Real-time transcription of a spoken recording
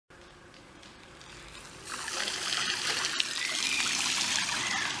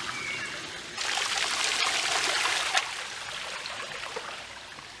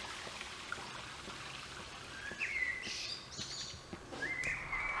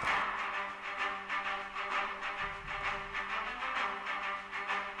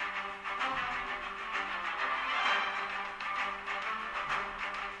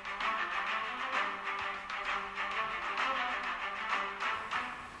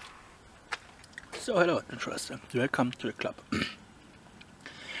So hello adventurers, welcome to the club.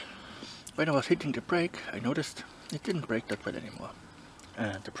 When I was hitting the brake, I noticed it didn't brake that well anymore.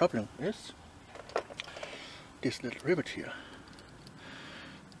 And the problem is, this little rivet here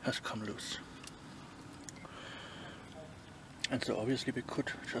has come loose. And so obviously we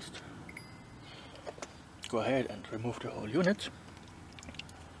could just go ahead and remove the whole unit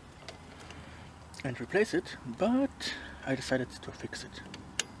and replace it, but I decided to fix it.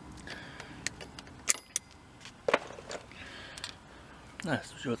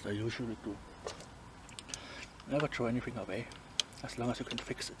 That's what I usually do. Never throw anything away, as long as you can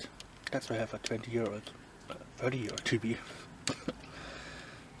fix it. That's why I have a 20-year-old, 30-year-old TV.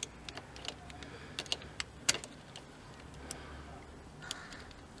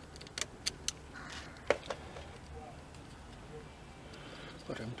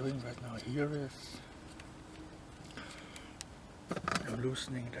 What I'm doing right now here is I'm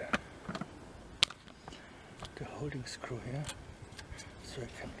loosening the holding screw here, so I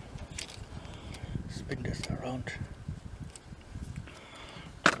can spin this around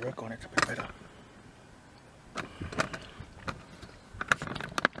to work on it a bit better.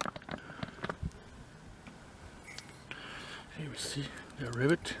 Here we see the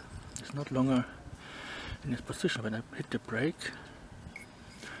rivet is not longer in its position. When I hit the brake,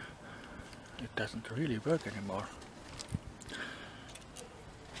 it doesn't really work anymore.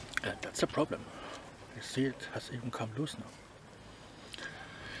 And that's a problem. You see, it has even come loose now.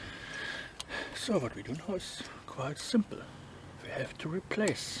 So what we do now is quite simple. We have to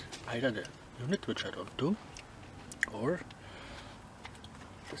replace either the unit, which I don't do, or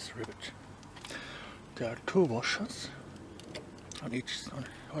this rivet. There are two washers on each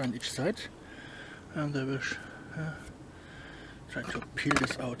side, and I will try to peel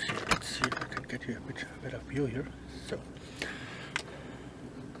this out here. Let's see if I can get you a bit better view here. So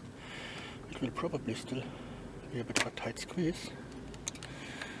it will probably still be a bit of a tight squeeze.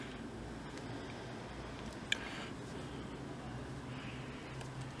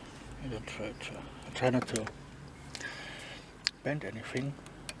 I try not to bend anything.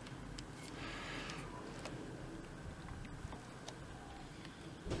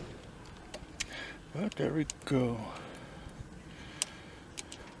 But there we go.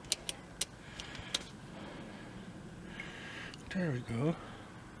 There we go.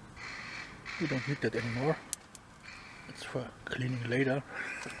 We don't need that anymore. It's for cleaning later.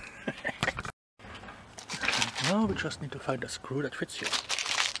 Now we just need to find a screw that fits here.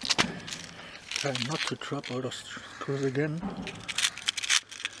 Try not to drop all those screws again.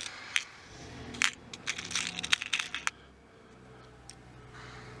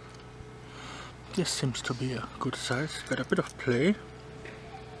 This seems to be a good size. Got a bit of play,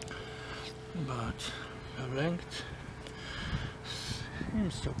 but the length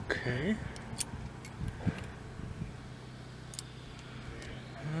seems okay.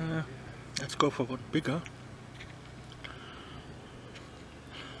 Let's go for one bigger.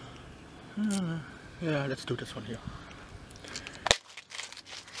 Yeah, let's do this one here.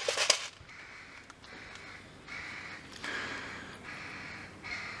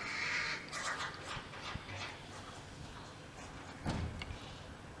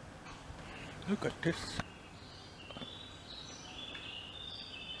 Look at this.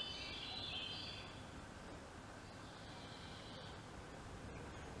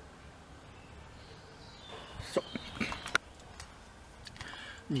 So,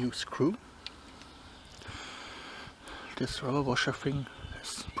 new screw. This rubber washer thing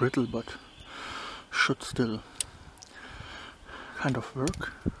is brittle, but should still kind of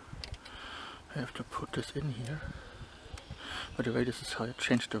work. I have to put this in here. By the way, this is how I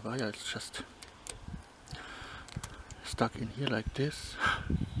change the wire. It's just stuck in here like this.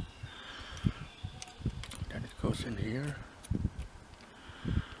 Then it goes in here,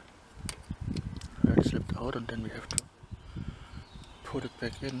 where it slipped out, and then we have to put it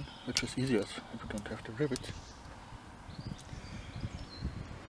back in, which is easier if we don't have the rivet.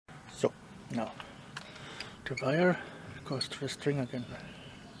 So now the wire goes to the string again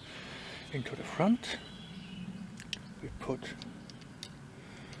into the front. We put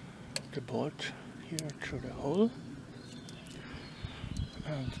the bolt here through the hole,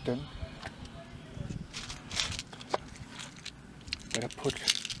 and then gotta put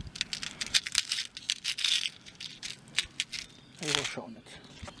a washer on it.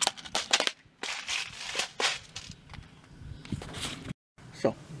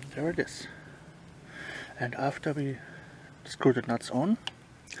 So there it is. And after we screw the nuts on,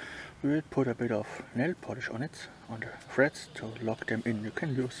 we will put a bit of nail polish on it, on the threads, to lock them in. You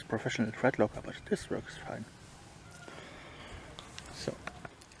can use professional thread locker, but this works fine. So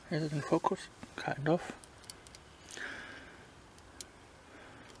Is it in focus? Kind of.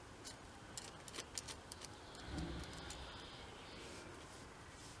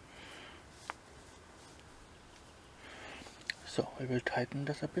 So we will tighten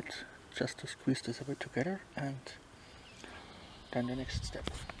this a bit, just to squeeze this a bit together, and then the next step.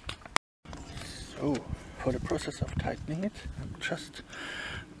 So for the process of tightening it, I'm just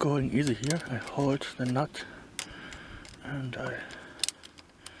going easy here. I hold the nut and I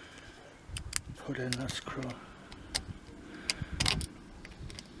put in a screw.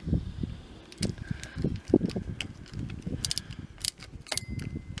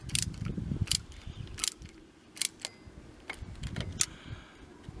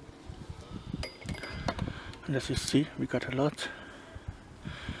 And as you see, we got a lot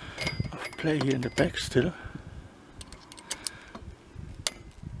of play here in the back still.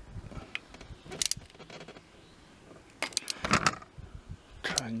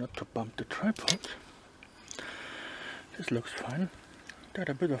 Trying not to bump the tripod. This looks fine. Got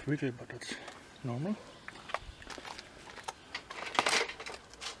a bit of wiggle, but it's normal.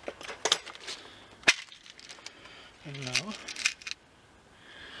 And now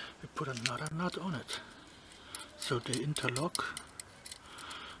we put another nut on it, so they interlock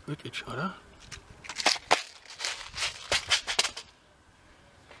with each other.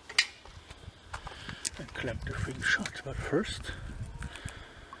 And clamp the thing shut, but first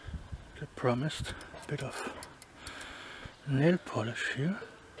the promised bit of nail polish here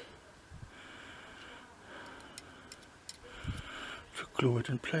to glue it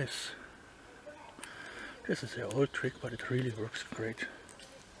in place. This is an old trick, but it really works great.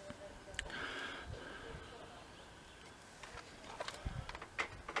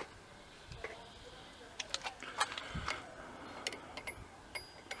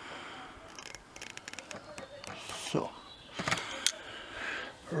 So,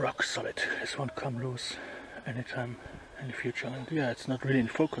 rock solid. This won't come loose anytime in the future. And yeah, it's not really in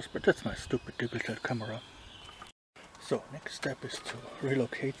focus, but that's my stupid digital camera. So, next step is to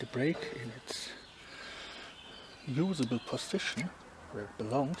relocate the brake in its usable position where it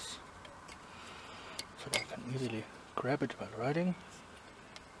belongs, so that I can easily grab it while riding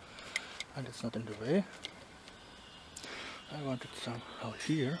and it's not in the way. I want it somehow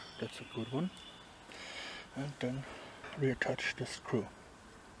here, that's a good one, and then reattach the screw.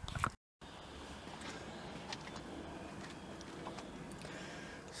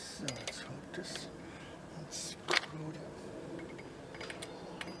 So let's hold this and screw it.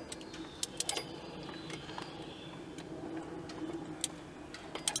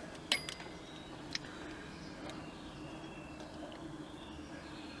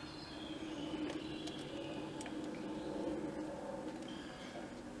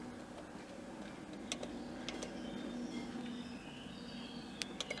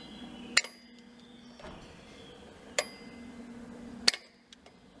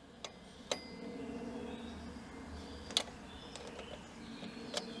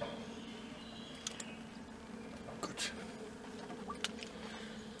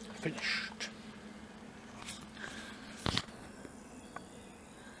 Finished.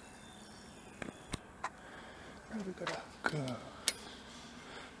 Now we got a good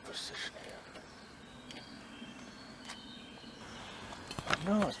position here.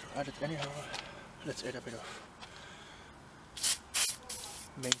 Now as to add it anyhow, let's add a bit of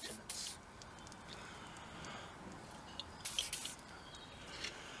maintenance.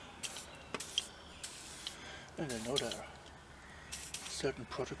 And I know there are certain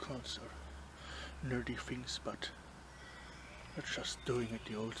protocols or nerdy things, but we're just doing it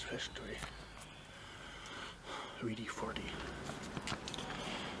the old-fashioned way. WD-40.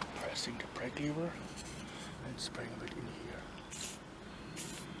 Pressing the brake lever and spraying a bit in here.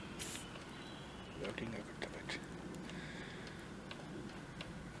 Loading a bit of it.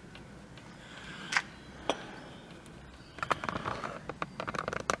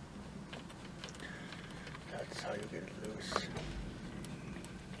 That's how you get it loose.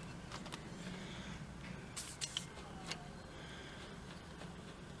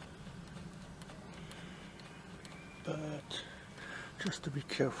 But just to be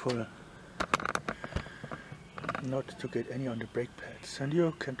careful not to get any on the brake pads, and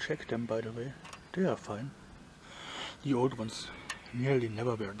you can check them, by the way, they are fine. The old ones nearly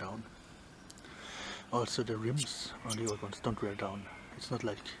never wear down. Also the rims on the old ones don't wear down. It's not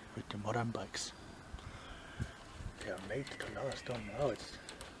like with the modern bikes. They are made to last. Oh, now it's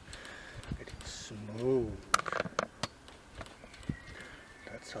getting smooth.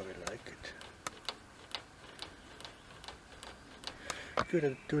 That's how we like it. If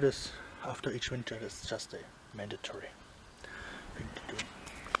you do this after each winter, it's just a mandatory thing to do.